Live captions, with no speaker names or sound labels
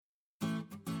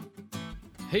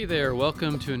Hey there,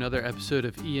 welcome to another episode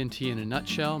of ENT in a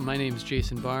Nutshell. My name is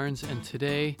Jason Barnes, and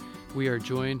today we are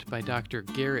joined by Dr.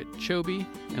 Garrett Choby,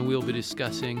 and we'll be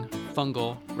discussing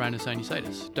fungal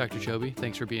rhinosinusitis. Dr. Choby,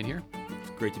 thanks for being here.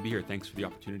 It's great to be here. Thanks for the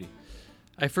opportunity.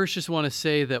 I first just want to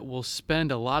say that we'll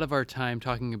spend a lot of our time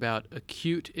talking about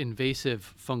acute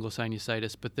invasive fungal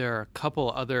sinusitis, but there are a couple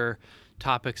other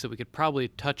topics that we could probably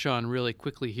touch on really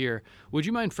quickly here. Would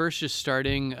you mind first just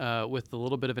starting with a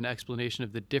little bit of an explanation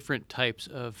of the different types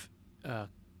of fungal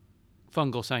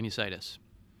sinusitis?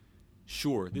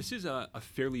 Sure. This is a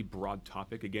fairly broad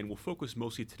topic. Again, we'll focus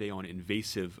mostly today on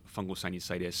invasive fungal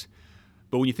sinusitis.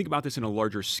 But when you think about this in a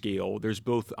larger scale, there's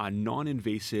both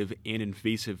non-invasive and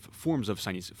invasive forms of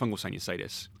fungal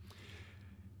sinusitis.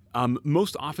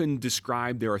 Most often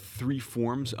described, there are three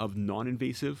forms of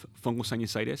non-invasive fungal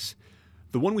sinusitis.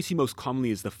 The one we see most commonly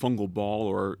is the fungal ball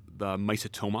or the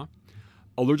mycetoma.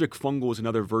 Allergic fungal is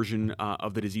another version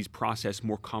of the disease process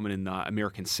more common in the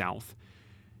American South.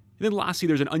 And then lastly,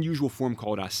 there's an unusual form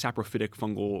called saprophytic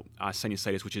fungal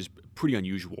sinusitis, which is pretty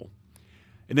unusual.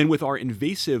 And then with our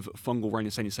invasive fungal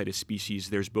rhinosinusitis species,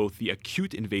 there's both the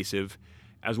acute invasive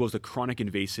as well as the chronic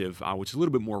invasive, which is a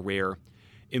little bit more rare.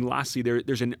 And lastly,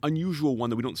 there's an unusual one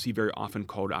that we don't see very often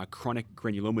called chronic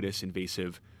granulomatous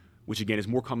invasive, which again is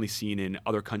more commonly seen in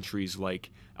other countries like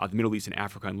the Middle East and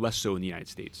Africa, and less so in the United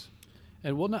States.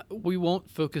 And we won't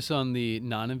focus on the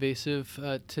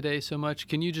non-invasive today so much.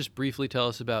 Can you just briefly tell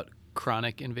us about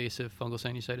chronic invasive fungal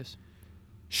sinusitis?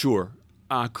 Sure.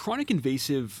 Chronic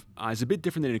invasive is a bit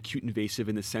different than acute invasive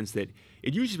in the sense that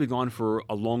it usually has been gone for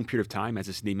a long period of time, as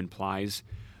its name implies,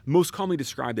 most commonly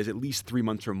described as at least 3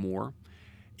 months or more.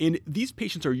 And these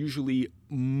patients are usually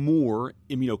more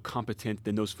immunocompetent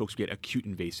than those folks who get acute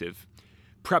invasive.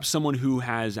 Perhaps someone who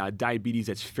has diabetes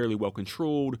that's fairly well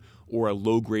controlled, or a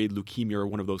low-grade leukemia, or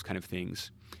one of those kind of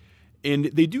things. And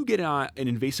they do get an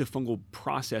invasive fungal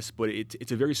process, but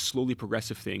it's a very slowly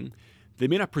progressive thing. They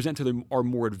may not present until they are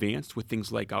more advanced with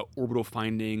things like orbital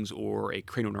findings or a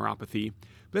cranial neuropathy,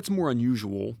 but that's more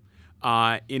unusual.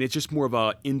 And it's just more of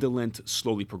an indolent,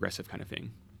 slowly progressive kind of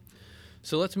thing.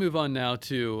 So let's move on now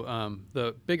to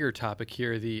the bigger topic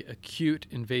here, the acute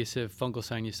invasive fungal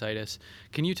sinusitis.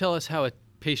 Can you tell us how a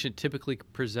patient typically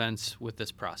presents with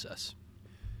this process?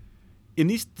 In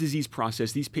this disease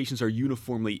process, these patients are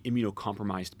uniformly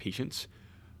immunocompromised patients.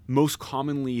 Most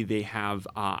commonly, they have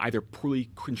either poorly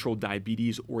controlled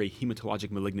diabetes or a hematologic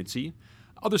malignancy.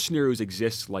 Other scenarios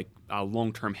exist like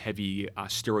long-term heavy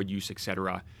steroid use,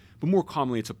 etc. But more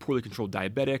commonly, it's a poorly controlled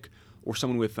diabetic or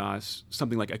someone with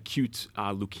something like acute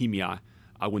leukemia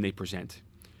when they present.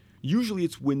 Usually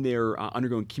it's when they're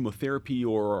undergoing chemotherapy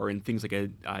or in things like a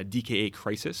DKA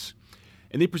crisis.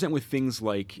 And they present with things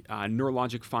like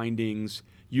neurologic findings,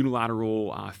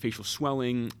 unilateral facial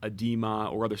swelling,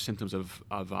 edema, or other symptoms of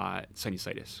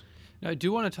sinusitis. Now, I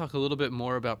do want to talk a little bit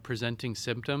more about presenting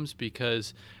symptoms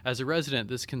because as a resident,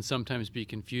 this can sometimes be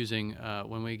confusing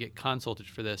when we get consulted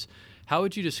for this. How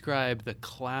would you describe the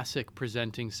classic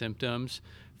presenting symptoms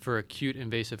for acute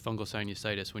invasive fungal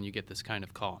sinusitis when you get this kind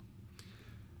of call?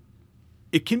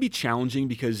 It can be challenging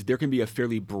because there can be a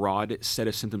fairly broad set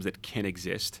of symptoms that can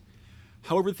exist.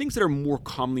 However, things that are more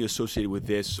commonly associated with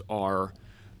this are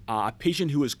a patient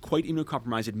who is quite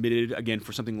immunocompromised, admitted, again,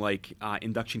 for something like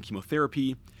induction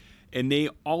chemotherapy, and they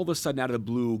all of a sudden out of the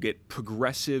blue get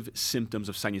progressive symptoms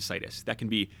of sinusitis. That can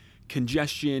be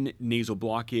congestion, nasal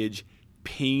blockage,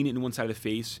 pain in one side of the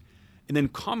face, and then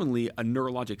commonly a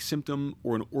neurologic symptom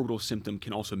or an orbital symptom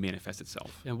can also manifest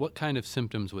itself. And what kind of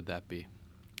symptoms would that be?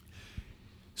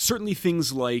 Certainly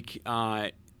things like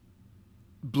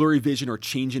blurry vision or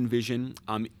change in vision,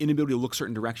 inability to look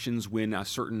certain directions when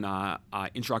certain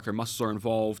intraocular muscles are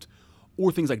involved,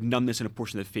 or things like numbness in a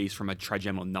portion of the face from a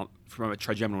trigeminal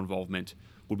involvement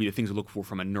would be the things to look for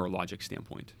from a neurologic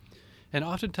standpoint. And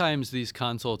oftentimes these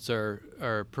consults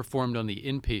are performed on the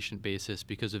inpatient basis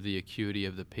because of the acuity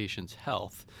of the patient's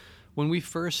health. When we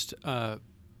first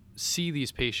see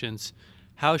these patients,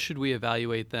 how should we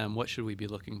evaluate them? What should we be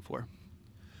looking for?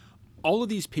 All of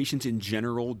these patients in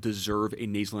general deserve a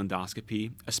nasal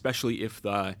endoscopy, especially if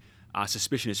the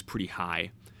suspicion is pretty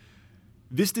high.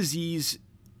 This disease,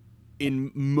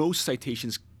 in most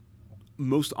citations,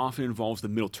 most often involves the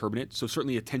middle turbinate, so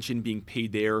certainly attention being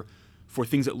paid there for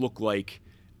things that look like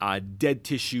dead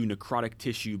tissue, necrotic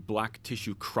tissue, black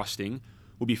tissue crusting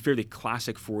would be fairly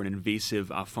classic for an invasive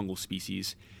fungal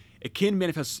species. It can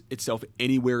manifest itself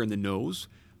anywhere in the nose,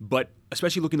 but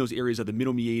especially looking at those areas of the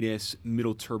middle meatus,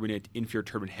 middle turbinate, inferior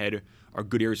turbinate head are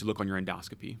good areas to look on your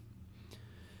endoscopy.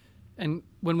 And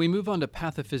when we move on to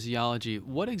pathophysiology,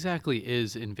 what exactly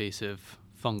is invasive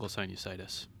fungal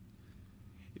sinusitis?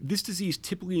 This disease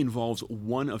typically involves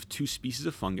one of two species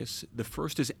of fungus. The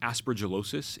first is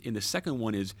aspergillosis, and the second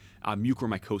one is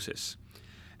mucormycosis.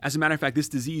 As a matter of fact, this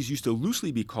disease used to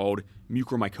loosely be called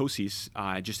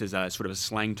mucormycosis, just as a sort of a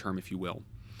slang term, if you will.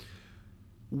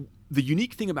 The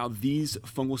unique thing about these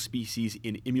fungal species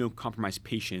in immunocompromised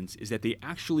patients is that they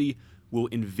actually will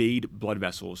invade blood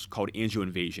vessels, called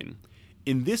angioinvasion.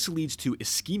 And this leads to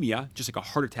ischemia, just like a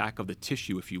heart attack of the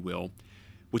tissue, if you will,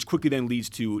 which quickly then leads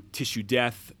to tissue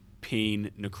death,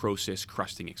 pain, necrosis,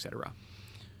 crusting, etc.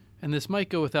 And this might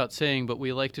go without saying, but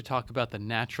we like to talk about the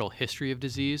natural history of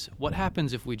disease. What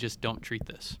happens if we just don't treat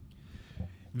this?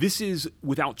 This is,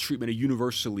 without treatment, a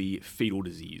universally fatal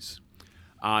disease.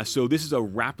 So this is a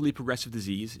rapidly progressive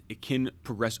disease. It can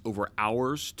progress over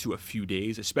hours to a few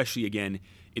days, especially, again,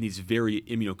 in these very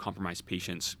immunocompromised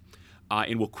patients,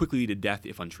 and will quickly lead to death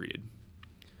if untreated.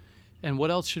 And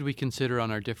what else should we consider on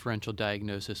our differential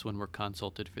diagnosis when we're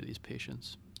consulted for these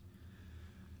patients?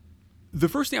 The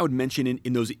first thing I would mention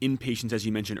in those inpatients, as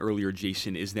you mentioned earlier,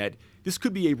 Jason, is that this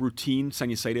could be a routine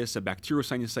sinusitis, a bacterial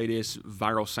sinusitis,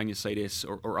 viral sinusitis,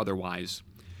 or otherwise.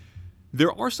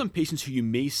 There are some patients who you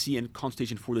may see in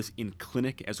consultation for this in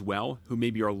clinic as well, who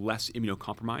maybe are less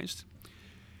immunocompromised.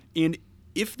 And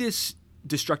if this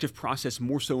destructive process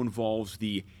more so involves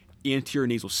the anterior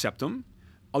nasal septum,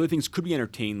 other things could be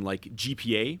entertained like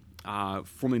GPA,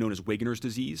 formerly known as Wegener's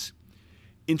disease.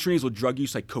 Intranasal drug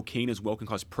use like cocaine as well can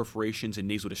cause perforations and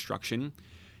nasal destruction.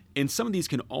 And some of these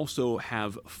can also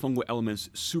have fungal elements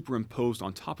superimposed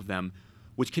on top of them,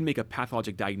 which can make a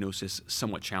pathologic diagnosis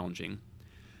somewhat challenging.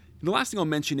 And the last thing I'll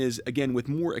mention is, again, with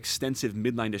more extensive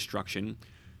midline destruction,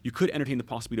 you could entertain the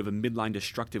possibility of a midline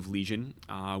destructive lesion,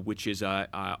 which is an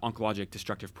oncologic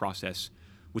destructive process,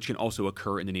 which can also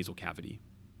occur in the nasal cavity.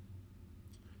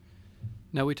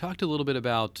 Now, we talked a little bit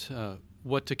about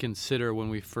what to consider when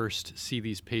we first see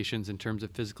these patients in terms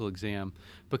of physical exam,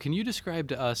 but can you describe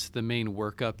to us the main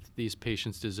workup these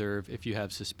patients deserve if you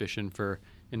have suspicion for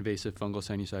invasive fungal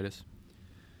sinusitis?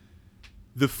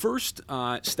 The first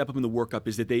step up in the workup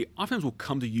is that they oftentimes will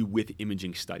come to you with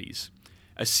imaging studies.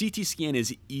 A CT scan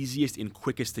is easiest and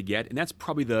quickest to get, and that's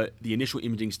probably the initial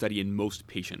imaging study in most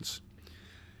patients.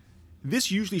 This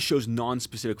usually shows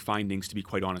non-specific findings, to be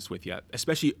quite honest with you,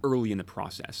 especially early in the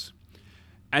process.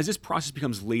 As this process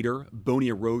becomes later, bony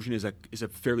erosion is a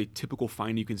fairly typical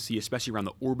finding you can see, especially around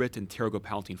the orbit and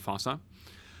pterygopalatine fossa.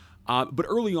 But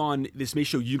early on, this may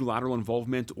show unilateral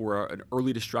involvement or an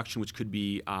early destruction, which could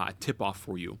be a tip-off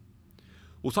for you.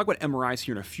 We'll talk about MRIs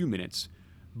here in a few minutes,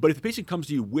 but if the patient comes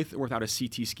to you with or without a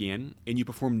CT scan and you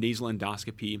perform nasal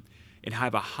endoscopy and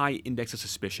have a high index of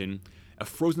suspicion, a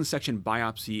frozen section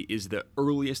biopsy is the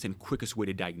earliest and quickest way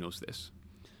to diagnose this.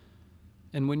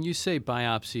 And when you say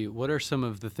biopsy, what are some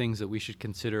of the things that we should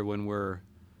consider when we're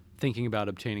thinking about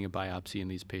obtaining a biopsy in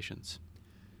these patients?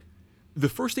 The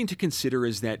first thing to consider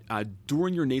is that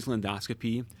during your nasal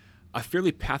endoscopy, a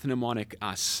fairly pathognomonic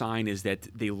sign is that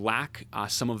they lack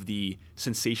some of the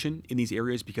sensation in these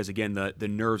areas because, again, the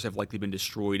nerves have likely been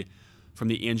destroyed from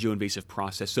the angioinvasive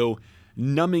process. So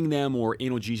numbing them or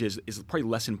analgesia is probably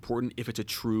less important if it's a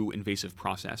true invasive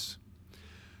process.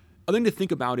 Other thing to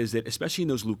think about is that, especially in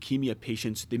those leukemia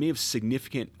patients, they may have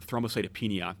significant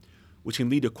thrombocytopenia, which can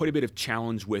lead to quite a bit of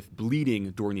challenge with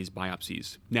bleeding during these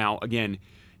biopsies. Now, again,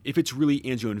 if it's really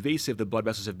angioinvasive, the blood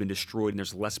vessels have been destroyed and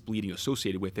there's less bleeding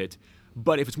associated with it.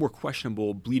 But if it's more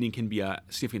questionable, bleeding can be a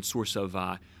significant source of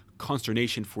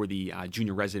consternation for the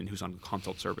junior resident who's on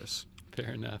consult service.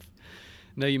 Fair enough.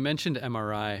 Now, you mentioned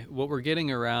MRI. What we're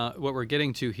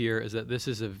getting to here is that this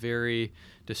is a very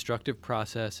destructive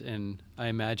process and I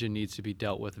imagine needs to be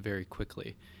dealt with very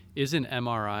quickly. Is an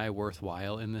MRI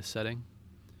worthwhile in this setting?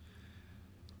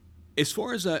 As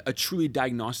far as a truly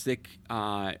diagnostic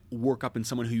workup in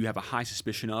someone who you have a high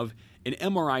suspicion of, an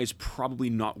MRI is probably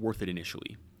not worth it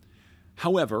initially.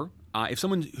 However, if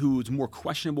someone who's more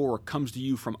questionable or comes to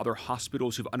you from other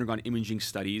hospitals who've undergone imaging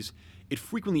studies, it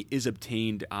frequently is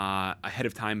obtained ahead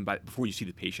of time before you see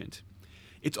the patient.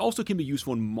 It also can be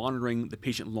useful in monitoring the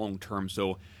patient long term.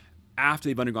 So after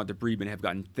they've undergone debridement, have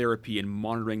gotten therapy and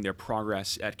monitoring their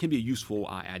progress, it can be a useful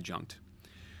adjunct.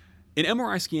 An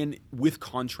MRI scan with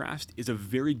contrast is a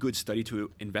very good study to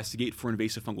investigate for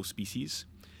invasive fungal species.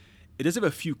 It does have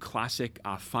a few classic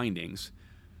findings.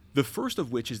 The first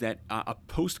of which is that a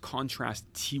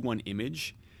post-contrast T1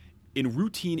 image, in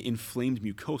routine inflamed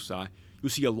mucosa, you'll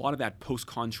see a lot of that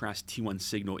post-contrast T1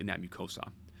 signal in that mucosa.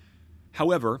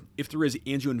 However, if there is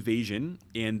angioinvasion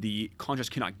and the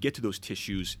contrast cannot get to those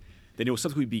tissues, then it will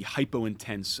subsequently be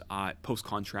hypointense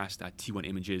post-contrast T1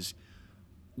 images,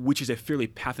 which is a fairly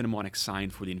pathognomonic sign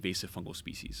for the invasive fungal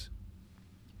species.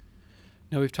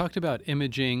 Now, we've talked about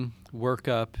imaging,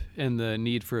 workup, and the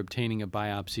need for obtaining a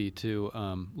biopsy to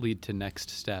lead to next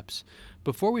steps.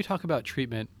 Before we talk about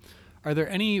treatment, are there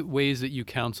any ways that you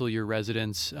counsel your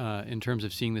residents in terms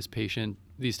of seeing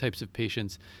these types of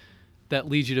patients, that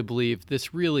leads you to believe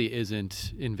this really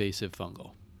isn't invasive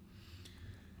fungal?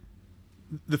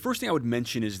 The first thing I would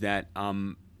mention is that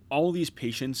all these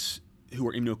patients who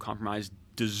are immunocompromised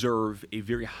deserve a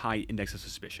very high index of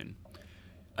suspicion.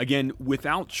 Again,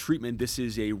 without treatment, this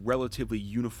is a relatively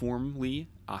uniformly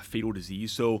fatal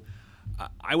disease. So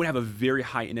I would have a very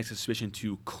high index of suspicion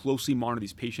to closely monitor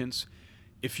these patients.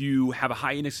 If you have a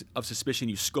high index of suspicion,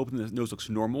 you scope them, the nose looks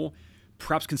normal,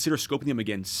 perhaps consider scoping them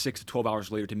again 6 to 12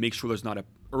 hours later to make sure there's not an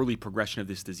early progression of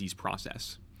this disease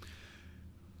process.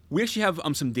 We actually have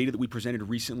some data that we presented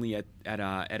recently at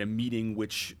a meeting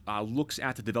which looks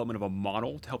at the development of a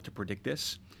model to help to predict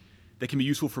this, that can be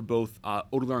useful for both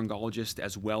otolaryngologists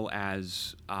as well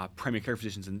as primary care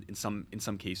physicians in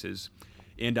some cases.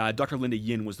 And Dr. Linda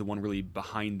Yin was the one really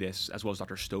behind this, as well as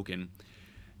Dr. Stoken.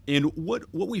 And what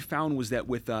we found was that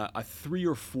with a 3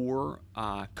 or 4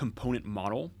 component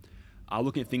model,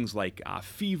 looking at things like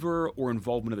fever or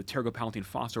involvement of the pterygopalatine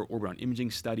fossa or orbit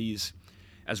imaging studies,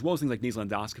 as well as things like nasal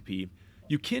endoscopy,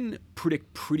 you can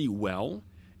predict pretty well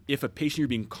if a patient you're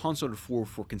being consulted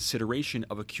for consideration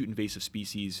of acute invasive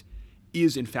species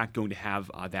is in fact going to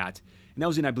have that. And that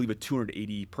was in, I believe, a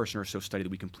 280 person or so study that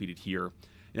we completed here.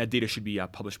 And that data should be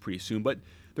published pretty soon. But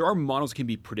there are models that can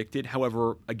be predicted.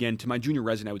 However, again, to my junior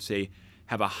resident, I would say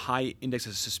have a high index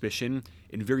of suspicion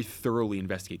and very thoroughly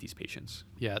investigate these patients.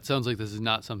 Yeah, it sounds like this is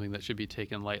not something that should be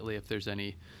taken lightly if there's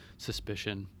any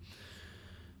suspicion.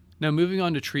 Now, moving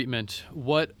on to treatment,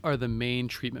 what are the main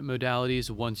treatment modalities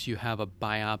once you have a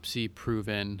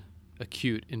biopsy-proven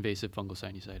acute invasive fungal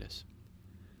sinusitis?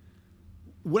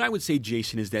 What I would say,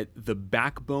 Jason, is that the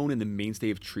backbone and the mainstay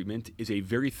of treatment is a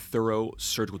very thorough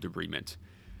surgical debridement.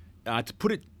 To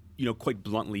put it, quite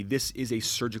bluntly, this is a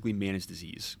surgically managed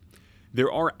disease.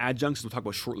 There are adjuncts we'll talk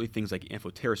about shortly, things like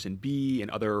amphotericin B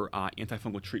and other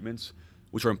antifungal treatments,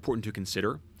 which are important to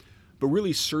consider. But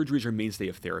really, surgery is our mainstay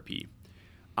of therapy.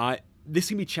 This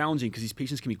can be challenging because these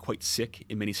patients can be quite sick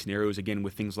in many scenarios, again,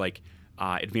 with things like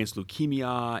advanced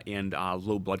leukemia and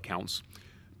low blood counts.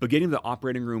 But getting to the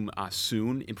operating room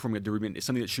soon and performing a debridement is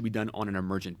something that should be done on an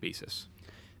emergent basis.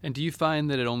 And do you find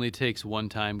that it only takes one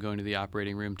time going to the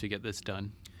operating room to get this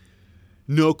done?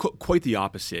 No, quite the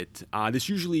opposite. This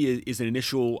usually is an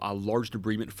initial large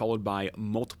debridement followed by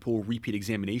multiple repeat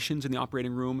examinations in the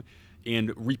operating room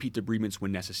and repeat debridements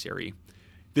when necessary.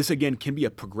 This, again, can be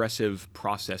a progressive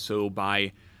process. So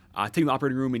by taking the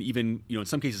operating room and even, in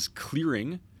some cases,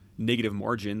 clearing negative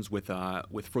margins with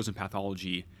frozen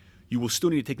pathology, you will still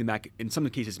need to take them back, in some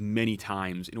cases, many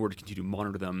times in order to continue to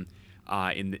monitor them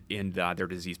in their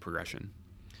disease progression.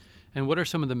 And what are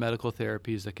some of the medical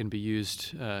therapies that can be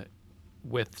used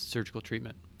with surgical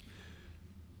treatment?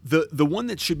 The one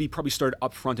that should be probably started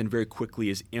up front and very quickly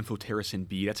is amphotericin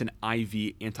B. That's an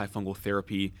IV antifungal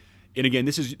therapy. And again,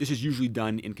 this is usually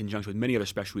done in conjunction with many other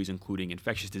specialties, including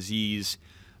infectious disease,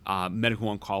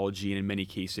 medical oncology, and in many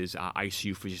cases,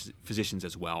 ICU physicians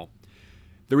as well.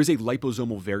 There is a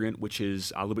liposomal variant, which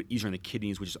is a little bit easier on the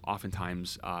kidneys, which is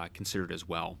oftentimes considered as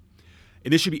well.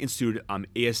 And this should be instituted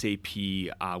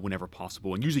ASAP whenever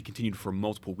possible, and usually continued for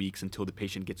multiple weeks until the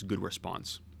patient gets good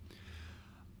response.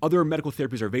 Other medical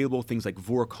therapies are available, things like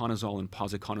voriconazole and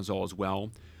posaconazole as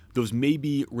well. Those may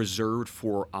be reserved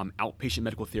for outpatient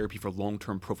medical therapy for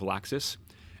long-term prophylaxis,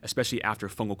 especially after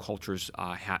fungal cultures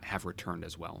have returned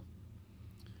as well.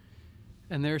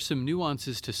 And there are some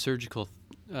nuances to surgical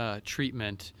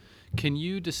treatment. Can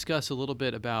you discuss a little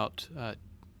bit about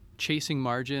chasing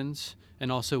margins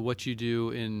and also what you do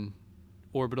in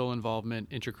orbital involvement,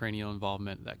 intracranial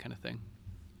involvement, that kind of thing?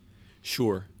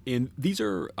 Sure. And these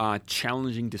are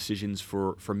challenging decisions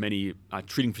for many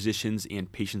treating physicians and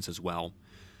patients as well.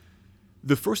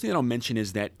 The first thing that I'll mention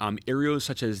is that areas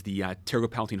such as the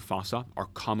pterygopalatine fossa are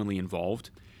commonly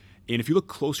involved. And if you look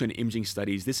closer in imaging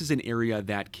studies, this is an area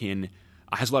that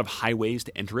has a lot of highways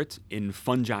to enter it, and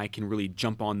fungi can really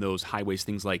jump on those highways,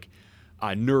 things like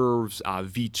nerves,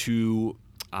 V2,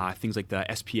 things like the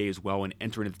SPA as well, and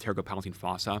enter into the pterygopalatine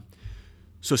fossa.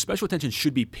 So special attention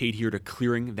should be paid here to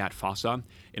clearing that fossa,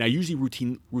 and I usually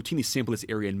routinely sample this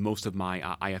area in most of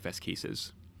my IFS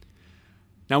cases.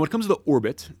 Now, when it comes to the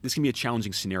orbit, this can be a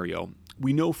challenging scenario.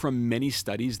 We know from many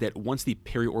studies that once the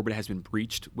periorbit has been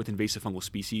breached with invasive fungal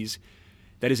species,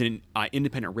 that is an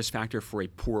independent risk factor for a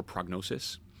poor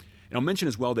prognosis. And I'll mention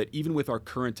as well that even with our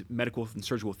current medical and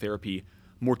surgical therapy,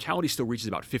 mortality still reaches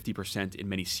about 50% in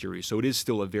many series, so it is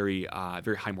still a very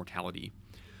high mortality.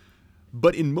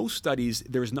 But in most studies,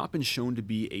 there has not been shown to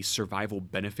be a survival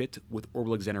benefit with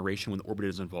orbital exoneration when the orbit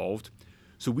is involved.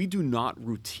 So we do not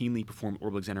routinely perform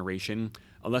orbital exoneration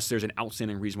unless there's an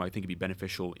outstanding reason why I think it'd be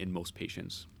beneficial in most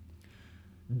patients.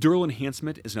 Dural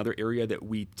enhancement is another area that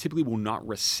we typically will not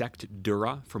resect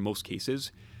dura for most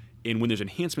cases. And when there's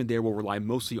enhancement there, we'll rely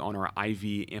mostly on our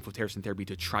IV amphotericin therapy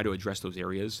to try to address those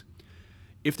areas.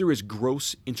 If there is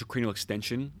gross intracranial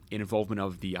extension and involvement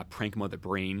of the parenchyma of the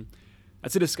brain,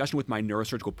 that's a discussion with my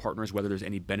neurosurgical partners whether there's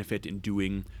any benefit in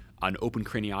doing an open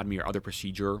craniotomy or other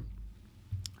procedure.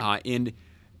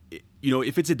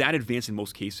 If it's that advanced in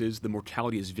most cases, the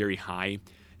mortality is very high.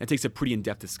 It takes a pretty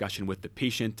in-depth discussion with the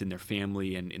patient and their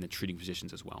family and the treating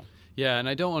physicians as well. Yeah, and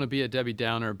I don't want to be a Debbie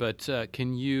Downer, but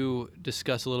can you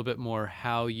discuss a little bit more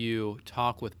how you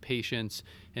talk with patients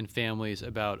and families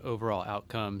about overall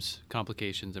outcomes,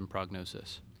 complications, and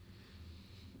prognosis?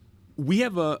 We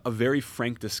have a very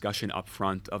frank discussion up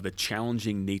front of the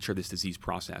challenging nature of this disease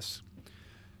process.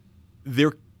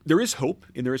 There is hope,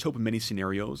 and there is hope in many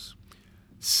scenarios.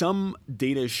 Some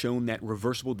data has shown that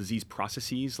reversible disease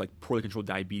processes like poorly controlled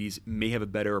diabetes may have a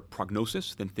better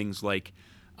prognosis than things like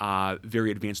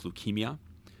very advanced leukemia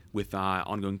with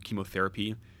ongoing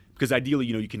chemotherapy. Because ideally,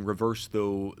 you can reverse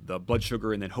the blood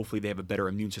sugar and then hopefully they have a better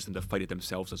immune system to fight it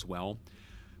themselves as well.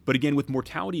 But again, with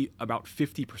mortality about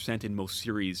 50% in most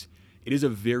series, it is a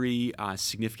very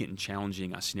significant and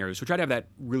challenging scenario. So we try to have that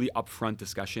really upfront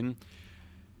discussion.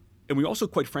 And we also,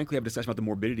 quite frankly, have a discussion about the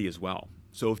morbidity as well.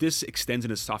 So if this extends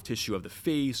into soft tissue of the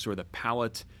face or the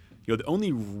palate, the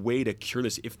only way to cure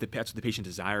this, if that's what the patient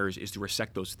desires, is to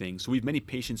resect those things. So we have many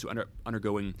patients who are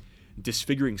undergoing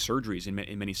disfiguring surgeries in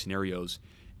many scenarios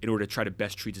in order to try to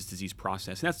best treat this disease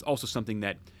process. And that's also something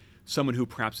that someone who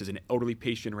perhaps is an elderly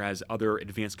patient or has other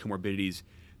advanced comorbidities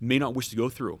may not wish to go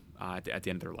through at the end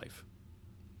of their life.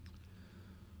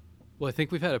 Well, I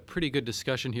think we've had a pretty good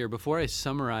discussion here. Before I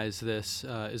summarize this,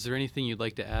 is there anything you'd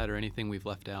like to add or anything we've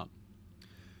left out?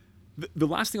 The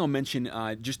last thing I'll mention,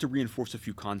 just to reinforce a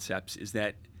few concepts, is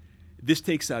that this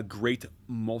takes a great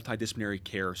multidisciplinary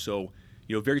care. So,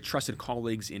 very trusted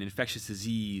colleagues in infectious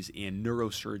disease and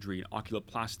neurosurgery and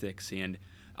oculoplastics and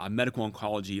medical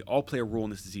oncology all play a role in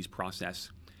this disease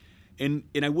process. And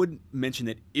I would mention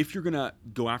that if you're going to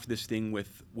go after this thing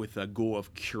with a goal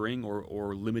of curing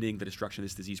or limiting the destruction of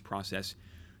this disease process,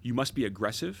 you must be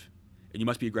aggressive, and you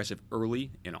must be aggressive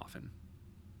early and often.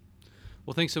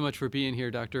 Well, thanks so much for being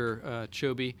here, Dr.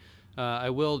 Choby. I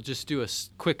will just do a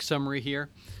quick summary here.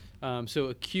 So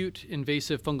acute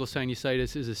invasive fungal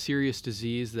sinusitis is a serious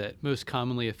disease that most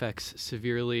commonly affects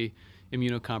severely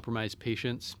immunocompromised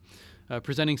patients.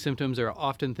 Presenting symptoms are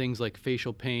often things like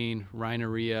facial pain,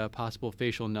 rhinorrhea, possible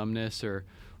facial numbness, or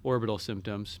orbital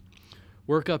symptoms.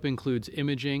 Workup includes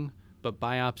imaging, but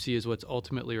biopsy is what's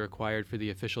ultimately required for the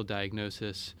official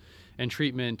diagnosis, and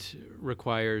treatment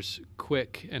requires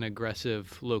quick and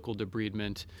aggressive local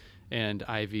debridement and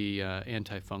IV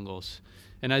antifungals.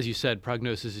 And as you said,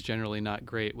 prognosis is generally not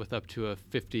great with up to a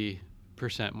 50%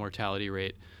 mortality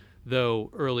rate, though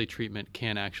early treatment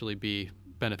can actually be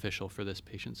beneficial for this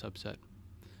patient subset.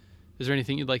 Is there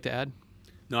anything you'd like to add?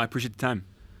 No, I appreciate the time.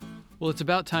 Well, it's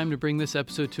about time to bring this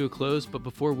episode to a close, but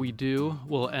before we do,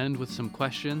 we'll end with some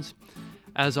questions.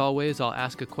 As always, I'll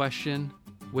ask a question,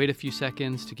 wait a few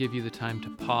seconds to give you the time to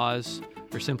pause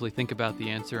or simply think about the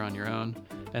answer on your own,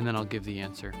 and then I'll give the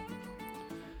answer.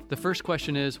 The first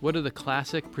question is, what are the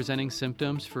classic presenting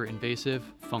symptoms for invasive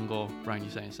fungal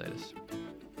rhinosinusitis?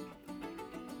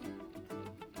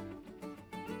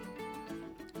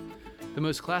 The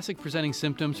most classic presenting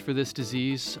symptoms for this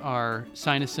disease are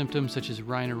sinus symptoms such as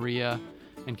rhinorrhea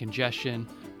and congestion,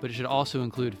 but it should also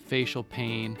include facial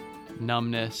pain,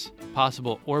 numbness,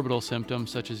 possible orbital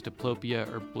symptoms such as diplopia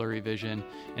or blurry vision,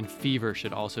 and fever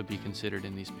should also be considered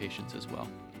in these patients as well.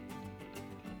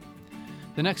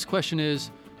 The next question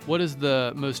is, what is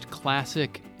the most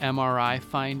classic MRI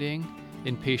finding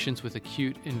in patients with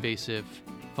acute invasive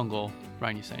fungal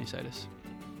rhinosinusitis?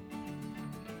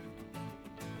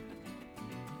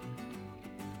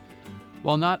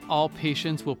 While not all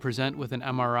patients will present with an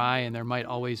MRI and there might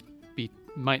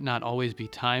not always be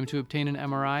time to obtain an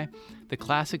MRI, the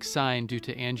classic sign due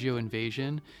to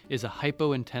angioinvasion is a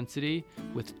hypointensity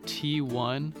with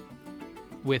T1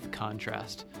 with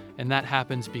contrast. And that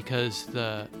happens because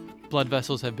the blood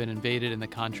vessels have been invaded and the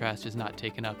contrast is not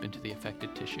taken up into the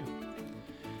affected tissue.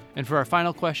 And for our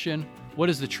final question, what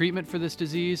is the treatment for this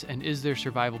disease, and is there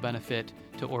survival benefit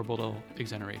to orbital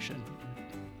exoneration?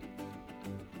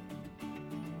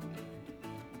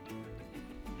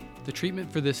 The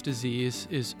treatment for this disease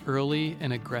is early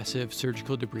and aggressive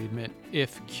surgical debridement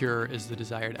if cure is the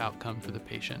desired outcome for the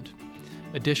patient.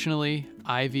 Additionally,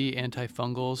 IV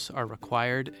antifungals are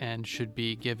required and should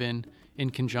be given in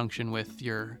conjunction with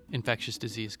your infectious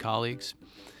disease colleagues.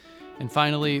 And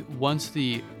finally, once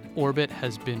the orbit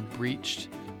has been breached,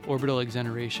 orbital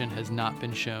exoneration has not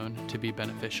been shown to be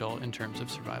beneficial in terms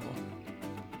of survival.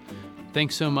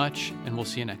 Thanks so much, and we'll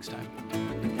see you next time.